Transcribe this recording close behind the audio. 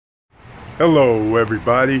Hello,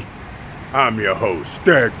 everybody. I'm your host,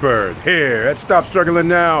 Derek Bird, here at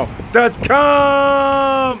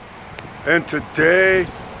StopStrugglingNow.com. And today,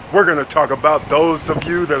 we're going to talk about those of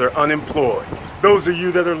you that are unemployed, those of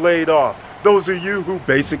you that are laid off, those of you who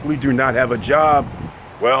basically do not have a job.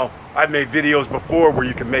 Well, I've made videos before where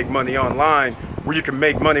you can make money online, where you can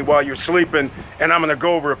make money while you're sleeping, and I'm going to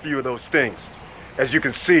go over a few of those things. As you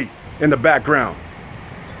can see in the background,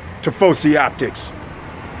 Tifosi Optics.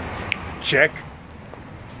 Check.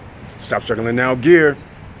 Stop Struggling Now gear.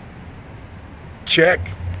 Check.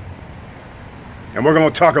 And we're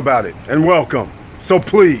going to talk about it and welcome. So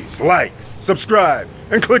please like, subscribe,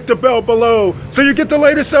 and click the bell below so you get the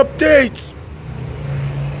latest updates.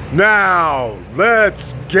 Now,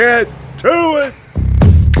 let's get to it.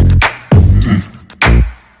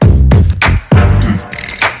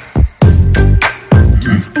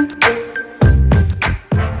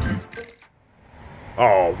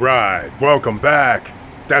 All right, welcome back.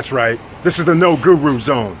 That's right, this is the No Guru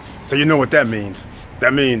Zone. So you know what that means.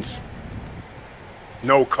 That means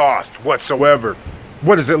no cost whatsoever.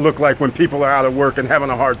 What does it look like when people are out of work and having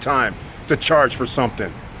a hard time to charge for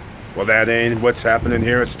something? Well, that ain't what's happening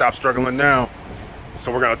here at Stop Struggling Now.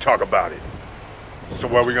 So we're going to talk about it. So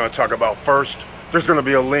what are we going to talk about first? There's going to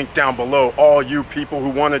be a link down below. All you people who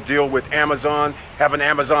want to deal with Amazon, have an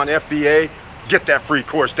Amazon FBA, get that free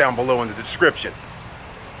course down below in the description.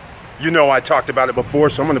 You know I talked about it before,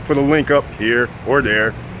 so I'm going to put a link up here or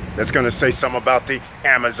there that's going to say something about the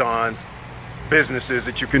Amazon businesses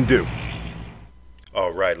that you can do.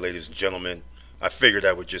 All right, ladies and gentlemen, I figured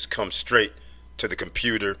I would just come straight to the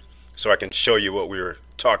computer so I can show you what we were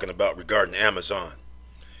talking about regarding Amazon.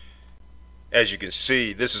 As you can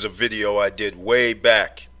see, this is a video I did way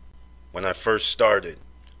back when I first started,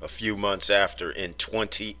 a few months after, in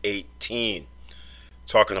 2018.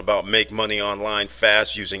 Talking about make money online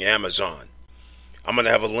fast using Amazon. I'm going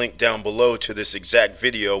to have a link down below to this exact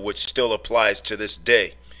video, which still applies to this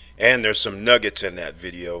day. And there's some nuggets in that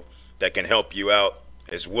video that can help you out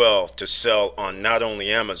as well to sell on not only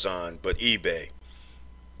Amazon, but eBay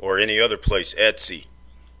or any other place, Etsy.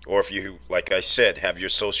 Or if you, like I said, have your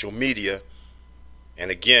social media.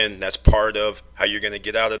 And again, that's part of how you're going to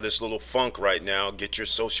get out of this little funk right now. Get your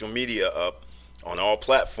social media up on all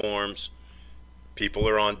platforms. People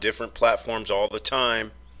are on different platforms all the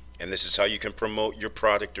time, and this is how you can promote your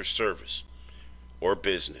product or service or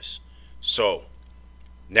business. So,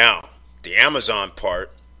 now, the Amazon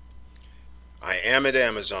part, I am at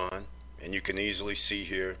Amazon, and you can easily see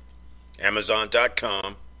here,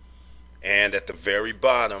 Amazon.com, and at the very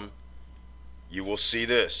bottom, you will see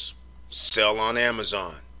this, sell on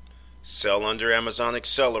Amazon, sell under Amazon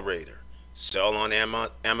Accelerator, sell on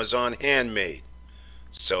Amazon Handmade,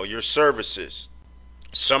 sell your services.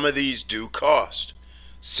 Some of these do cost.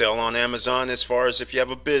 Sell on Amazon as far as if you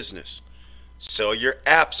have a business. Sell your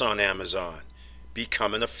apps on Amazon.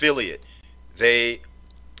 Become an affiliate. They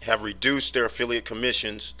have reduced their affiliate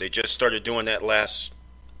commissions. They just started doing that last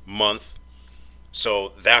month.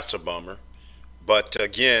 So that's a bummer. But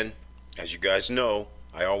again, as you guys know,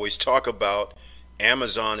 I always talk about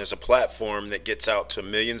Amazon as a platform that gets out to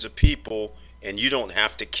millions of people, and you don't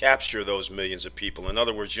have to capture those millions of people. In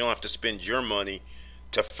other words, you don't have to spend your money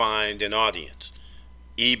to find an audience.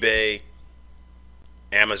 eBay,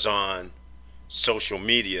 Amazon, social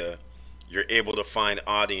media, you're able to find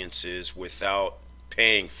audiences without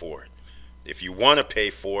paying for it. If you want to pay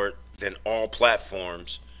for it, then all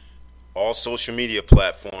platforms, all social media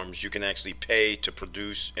platforms, you can actually pay to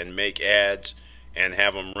produce and make ads and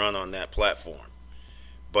have them run on that platform.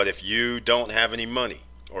 But if you don't have any money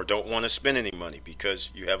or don't want to spend any money because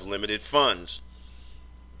you have limited funds,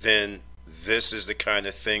 then this is the kind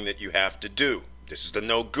of thing that you have to do. This is the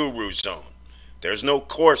No Guru Zone. There's no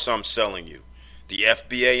course I'm selling you. The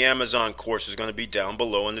FBA Amazon course is going to be down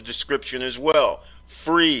below in the description as well.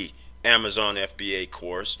 Free Amazon FBA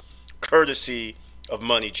course, courtesy of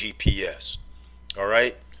Money GPS. All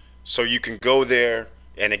right? So you can go there,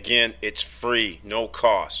 and again, it's free, no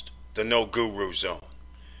cost. The No Guru Zone.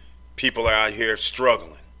 People are out here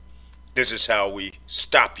struggling. This is how we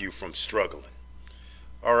stop you from struggling.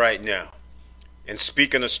 All right, now. And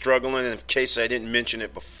speaking of struggling, in case I didn't mention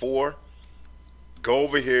it before, go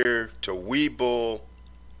over here to Webull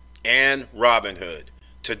and Robinhood.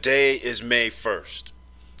 Today is May 1st.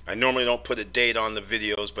 I normally don't put a date on the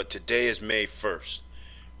videos, but today is May 1st.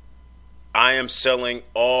 I am selling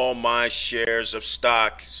all my shares of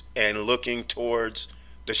stocks and looking towards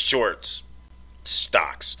the shorts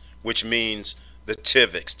stocks, which means the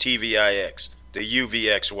TIVX, TVIX, the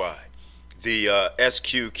UVXY, the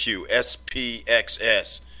SQQ,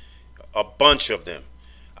 SPXS, a bunch of them.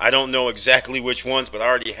 I don't know exactly which ones, but I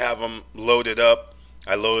already have them loaded up.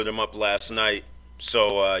 I loaded them up last night.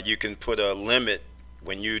 So you can put a limit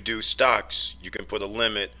when you do stocks. You can put a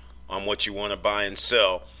limit on what you want to buy and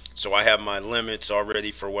sell. So I have my limits already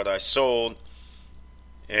for what I sold,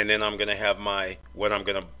 and then I'm going to have my what I'm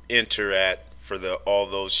going to enter at for the all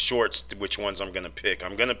those shorts, which ones I'm going to pick.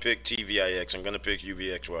 I'm going to pick TVIX, I'm going to pick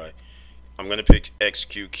UVXY, I'm going to pick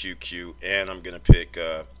XQQQ, and I'm going to pick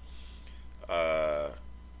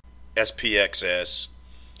SPXS,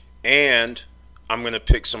 and I'm going to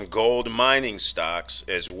pick some gold mining stocks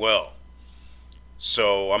as well.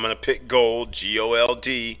 So I'm going to pick gold, GOLD,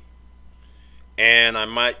 and I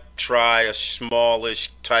might try a smallish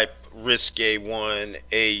type risque one,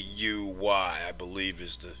 AUY, I believe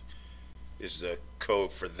is the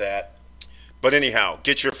code for that. But anyhow,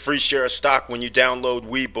 get your free share of stock when you download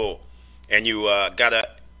Webull, and you gotta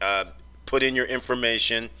put in your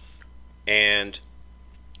information, and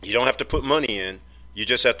you don't have to put money in. You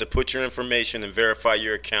just have to put your information and verify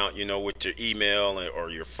your account, with your email or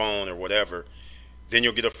your phone or whatever. Then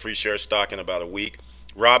you'll get a free share of stock in about a week.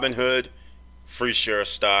 Robinhood, free share of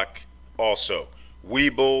stock also.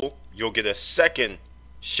 Webull, you'll get a second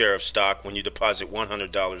share of stock when you deposit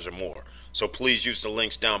 $100 or more. So please use the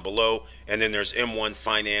links down below. And then there's M1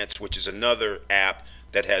 Finance, which is another app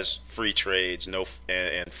that has free trades, and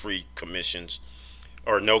free commissions,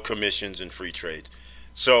 or no commissions and free trades.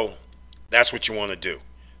 So that's what you want to do.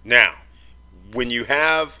 Now, when you're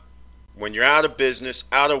out of business,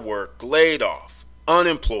 out of work, laid off,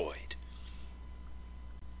 unemployed,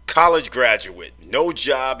 college graduate, no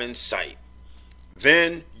job in sight,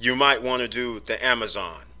 then you might want to do the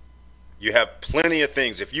Amazon. You have plenty of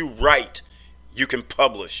things. If you write, you can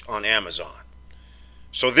publish on Amazon.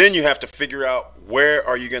 So then you have to figure out, where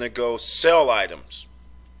are you going to go sell items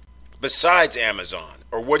besides Amazon,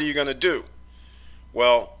 or what are you going to do?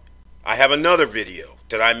 Well, I have another video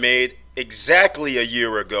that I made exactly a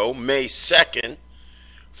year ago, May 2nd,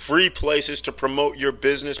 free places to promote your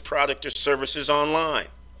business, product, or services online.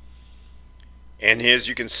 And as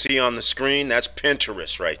you can see on the screen, that's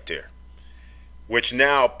Pinterest right there. Which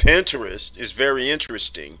now, Pinterest is very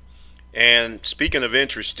interesting. And speaking of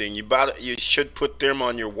interesting, you should put them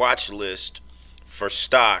on your watch list for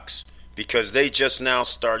stocks, because they just now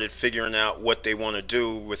started figuring out what they want to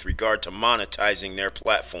do with regard to monetizing their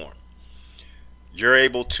platform. You're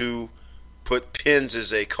able to put pins, as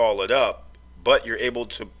they call it, up, but you're able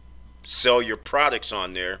to sell your products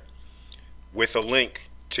on there with a link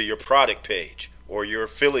to your product page or your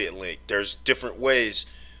affiliate link. There's different ways.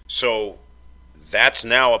 So that's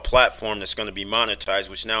now a platform that's going to be monetized,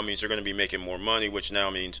 which now means they're going to be making more money, which now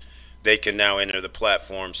means they can now enter the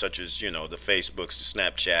platform, such as, the Facebooks, the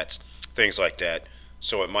Snapchats, things like that.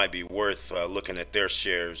 So it might be worth looking at their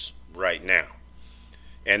shares right now.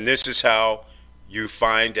 And this is how you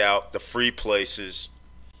find out the free places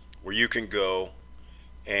where you can go.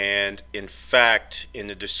 And in fact, in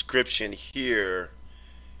the description here,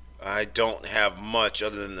 I don't have much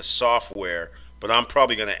other than the software, but I'm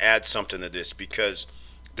probably going to add something to this, because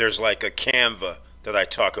there's like a Canva that I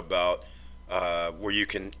talk about where you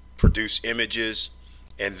can produce images.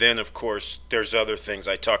 And then, of course, there's other things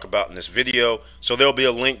I talk about in this video. So there'll be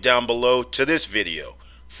a link down below to this video.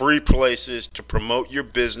 Free places to promote your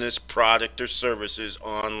business, product, or services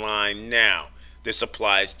online now. This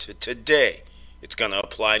applies to today. It's going to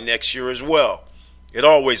apply next year as well. It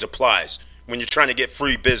always applies. When you're trying to get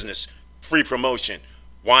free business, free promotion,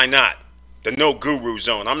 why not? The No Guru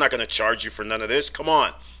Zone. I'm not going to charge you for none of this. Come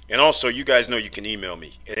on. And also, you guys know you can email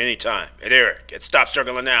me at any time at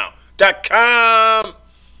eric@stopstrugglingnow.com.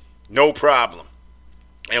 No problem.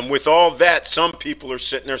 And with all that, some people are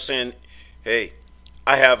sitting there saying, hey,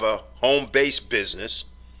 I have a home-based business.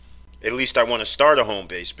 At least I want to start a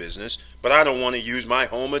home-based business, but I don't want to use my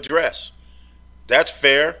home address. That's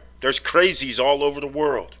fair. There's crazies all over the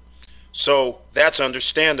world. So that's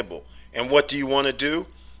understandable. And what do you want to do?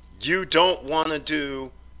 You don't want to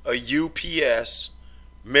do a UPS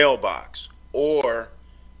mailbox or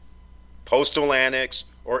Postal Annex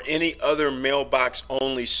or any other mailbox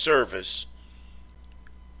only service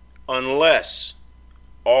unless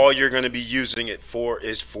all you're going to be using it for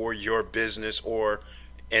is for your business or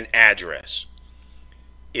an address.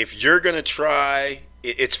 If you're going to try,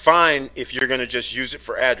 it's fine if you're going to just use it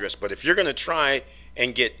for address, but if you're going to try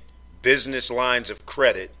and get business lines of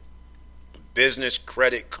credit, business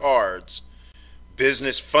credit cards,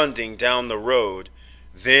 business funding down the road,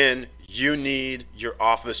 then you need your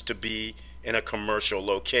office to be in a commercial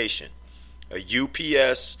location. A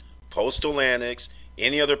UPS, Postal Annex,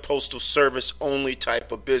 any other postal service only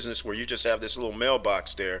type of business where you just have this little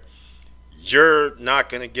mailbox there, you're not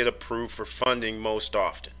going to get approved for funding most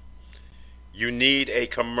often. You need a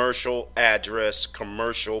commercial address,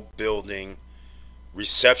 commercial building.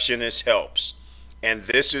 Receptionist helps. And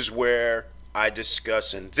this is where I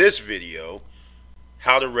discuss in this video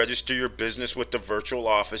how to register your business with the virtual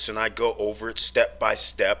office, and I go over it step by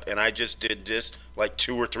step, and I just did this like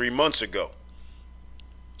 2 or 3 months ago.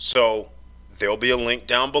 So there'll be a link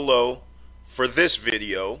down below for this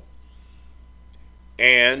video,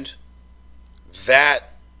 and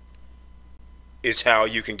that is how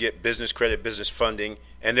you can get business credit, business funding.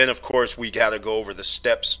 And then of course we got to go over the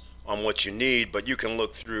steps on what you need, but you can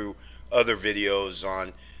look through other videos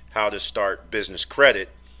on how to start business credit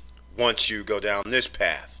once you go down this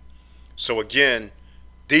path. So again,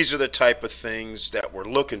 these are the type of things that we're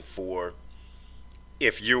looking for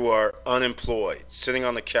if you are unemployed, sitting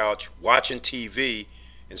on the couch watching TV.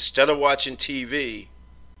 Instead of watching TV,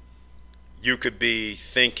 you could be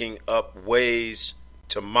thinking up ways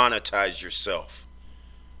to monetize yourself.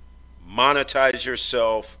 Monetize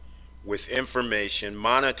yourself with information,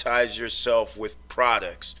 monetize yourself with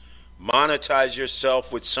products, monetize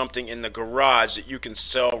yourself with something in the garage that you can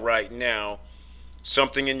sell right now,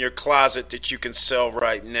 something in your closet that you can sell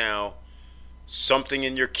right now, something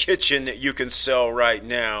in your kitchen that you can sell right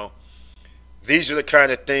now. These are the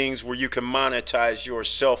kind of things where you can monetize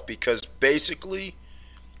yourself, because basically,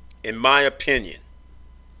 in my opinion,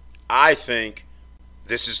 I think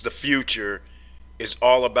this is the future, is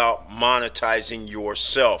all about monetizing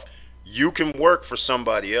yourself. You can work for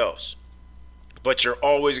somebody else, but you're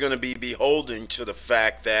always going to be beholden to the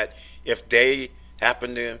fact that if they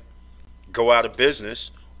happen to go out of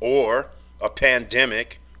business, or a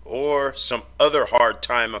pandemic, or some other hard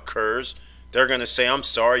time occurs, they're going to say, I'm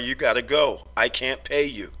sorry, you got to go. I can't pay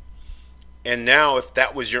you. And now if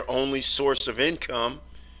that was your only source of income,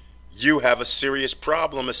 you have a serious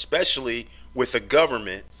problem, especially with a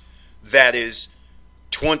government that is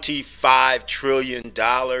 $25 trillion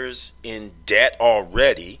in debt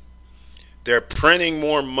already. They're printing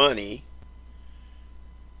more money.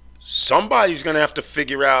 Somebody's going to have to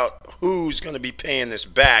figure out who's going to be paying this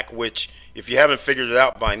back, which, if you haven't figured it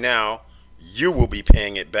out by now, you will be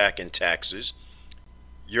paying it back in taxes.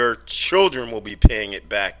 Your children will be paying it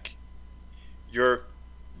back. Your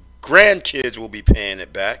grandkids will be paying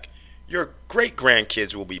it back. Your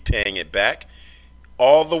great-grandkids will be paying it back.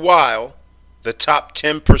 All the while, the top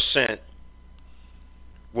 10%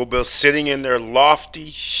 will be sitting in their lofty,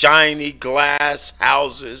 shiny glass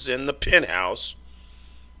houses in the penthouse,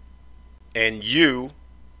 and you,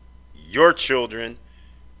 your children,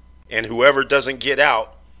 and whoever doesn't get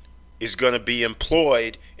out is going to be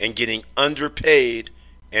employed and getting underpaid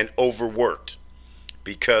and overworked.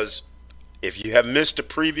 Because if you have missed a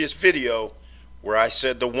previous video where I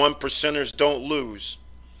said the 1%ers don't lose,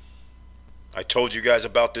 I told you guys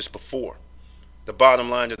about this before. The bottom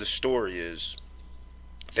line of the story is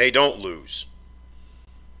they don't lose,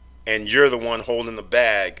 and you're the one holding the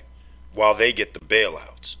bag while they get the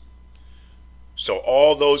bailouts. So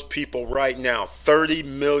all those people right now, 30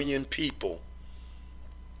 million people,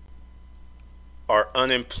 are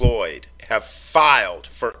unemployed, have filed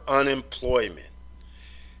for unemployment.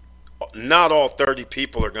 Not all 30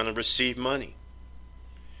 people are going to receive money.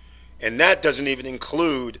 And that doesn't even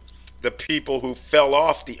include the people who fell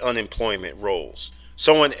off the unemployment rolls.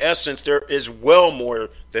 So in essence, there is well more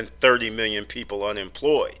than 30 million people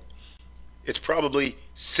unemployed. It's probably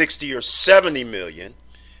 60 or 70 million.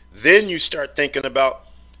 Then you start thinking about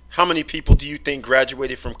how many people do you think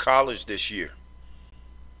graduated from college this year?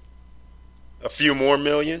 A few more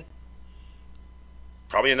million?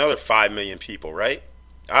 Probably another 5 million people, right?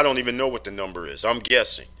 I don't even know what the number is. I'm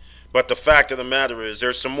guessing. But the fact of the matter is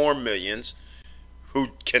there's some more millions who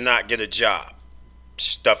cannot get a job.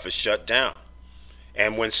 Stuff is shut down.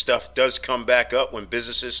 And when stuff does come back up, when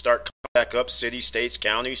businesses start coming back up, cities, states,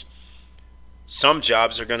 counties, some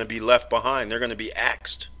jobs are going to be left behind. They're going to be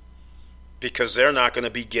axed because they're not going to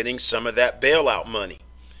be getting some of that bailout money.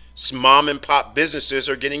 Some mom and pop businesses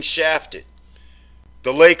are getting shafted.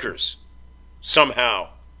 The Lakers somehow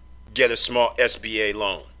get a small SBA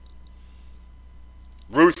loan.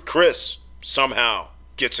 Ruth Chris somehow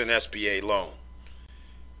gets an SBA loan.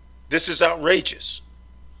 This is outrageous.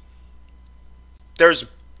 There's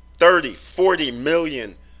 30, 40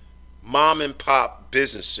 million mom and pop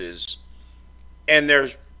businesses, and they're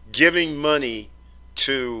giving money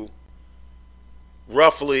to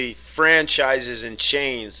roughly franchises and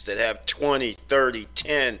chains that have 20, 30,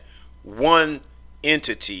 10, one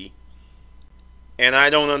entity, and I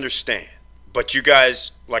don't understand. But you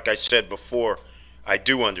guys, like I said before, I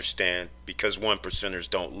do understand, because 1%ers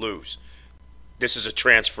don't lose. This is a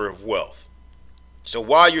transfer of wealth. So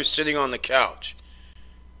while you're sitting on the couch,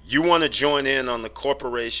 you want to join in on the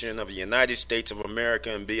corporation of the United States of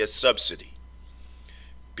America and be a subsidy.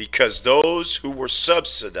 Because those who were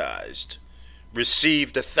subsidized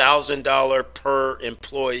received a $1,000 per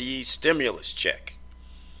employee stimulus check.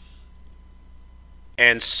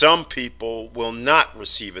 And some people will not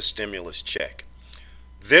receive a stimulus check.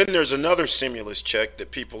 Then there's another stimulus check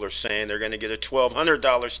that people are saying they're going to get a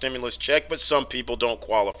 $1,200 stimulus check, but some people don't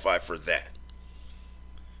qualify for that.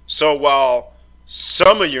 So while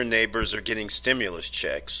some of your neighbors are getting stimulus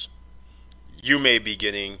checks, you may be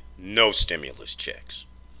getting no stimulus checks.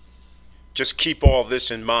 Just keep all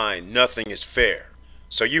this in mind. Nothing is fair.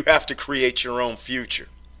 So you have to create your own future.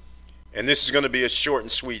 And this is going to be a short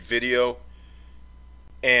and sweet video.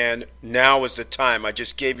 And now is the time. I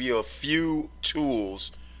just gave you a few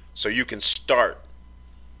tools so you can start.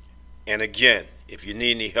 And again, if you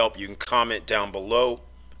need any help, you can comment down below.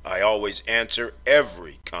 I always answer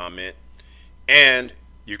every comment. And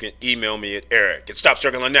you can email me at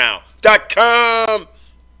eric@stopstrugglingnow.com.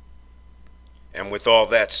 And with all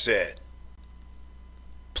that said,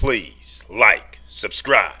 please like,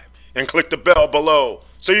 subscribe, and click the bell below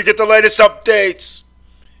so you get the latest updates.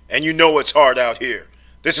 And you know it's hard out here.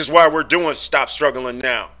 This is why we're doing Stop Struggling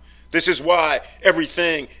Now. This is why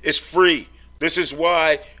everything is free. This is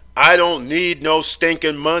why I don't need no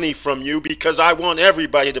stinking money from you, because I want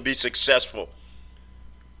everybody to be successful.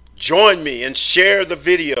 Join me and share the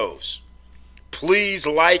videos. Please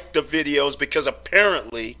like the videos, because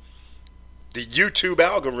apparently the YouTube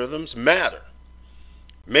algorithms matter.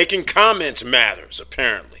 Making comments matters,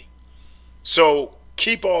 apparently. So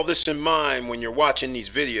keep all this in mind when you're watching these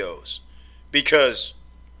videos, because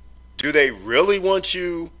do they really want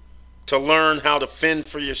you to learn how to fend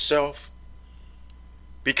for yourself?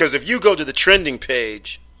 Because if you go to the trending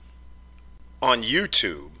page on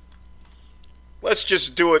YouTube, let's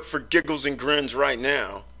just do it for giggles and grins right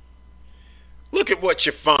now. Look at what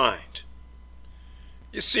you find.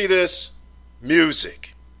 You see this?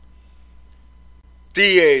 Music,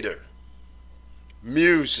 theater,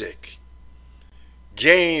 music,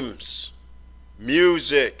 games,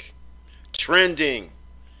 music, trending,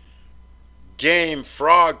 game,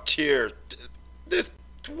 frog tier.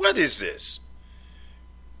 What is this?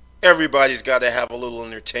 Everybody's got to have a little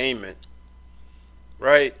entertainment,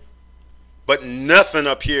 right? But nothing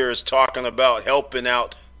up here is talking about helping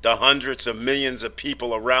out the hundreds of millions of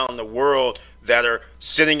people around the world that are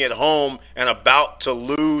sitting at home and about to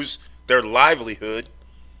lose their livelihood.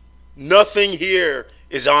 Nothing here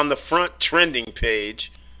is on the front trending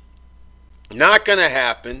page. Not going to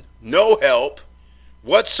happen. No help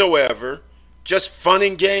whatsoever. Just fun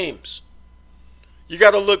and games. You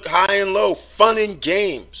got to look high and low. Fun and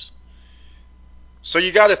games. So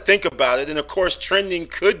you got to think about it. And of course, trending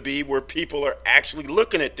could be where people are actually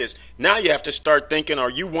looking at this. Now you have to start thinking,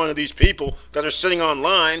 are you one of these people that are sitting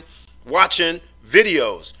online watching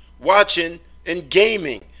videos, watching and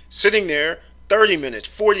gaming, sitting there 30 minutes,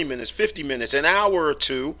 40 minutes, 50 minutes, an hour or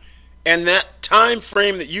two, and that time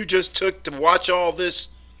frame that you just took to watch all this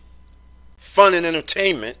fun and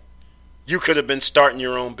entertainment, you could have been starting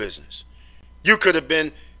your own business. You could have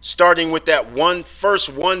been starting with that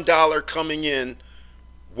first $1 coming in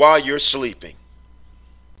while you're sleeping.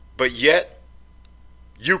 But yet,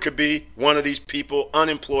 you could be one of these people,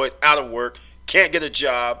 unemployed, out of work, can't get a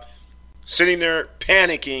job, sitting there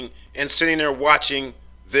panicking and sitting there watching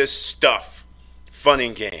this stuff, fun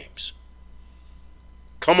and games.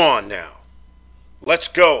 Come on now. Let's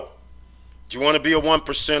go. Do you want to be a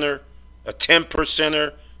 1%er, a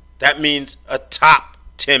 10%er? That means a top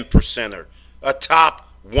 10%er, a top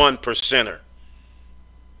 1%er.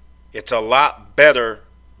 It's a lot better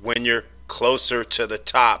when you're closer to the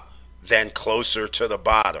top than closer to the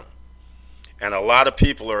bottom. And a lot of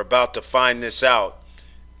people are about to find this out,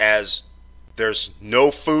 as there's no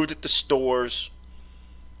food at the stores,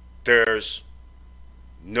 there's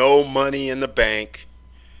no money in the bank,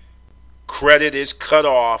 credit is cut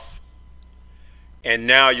off, and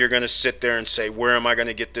now you're going to sit there and say, where am I going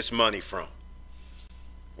to get this money from?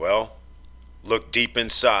 Well, look deep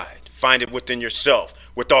inside. Find it within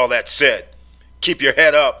yourself. With all that said, keep your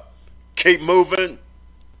head up, keep moving,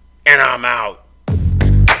 and I'm out.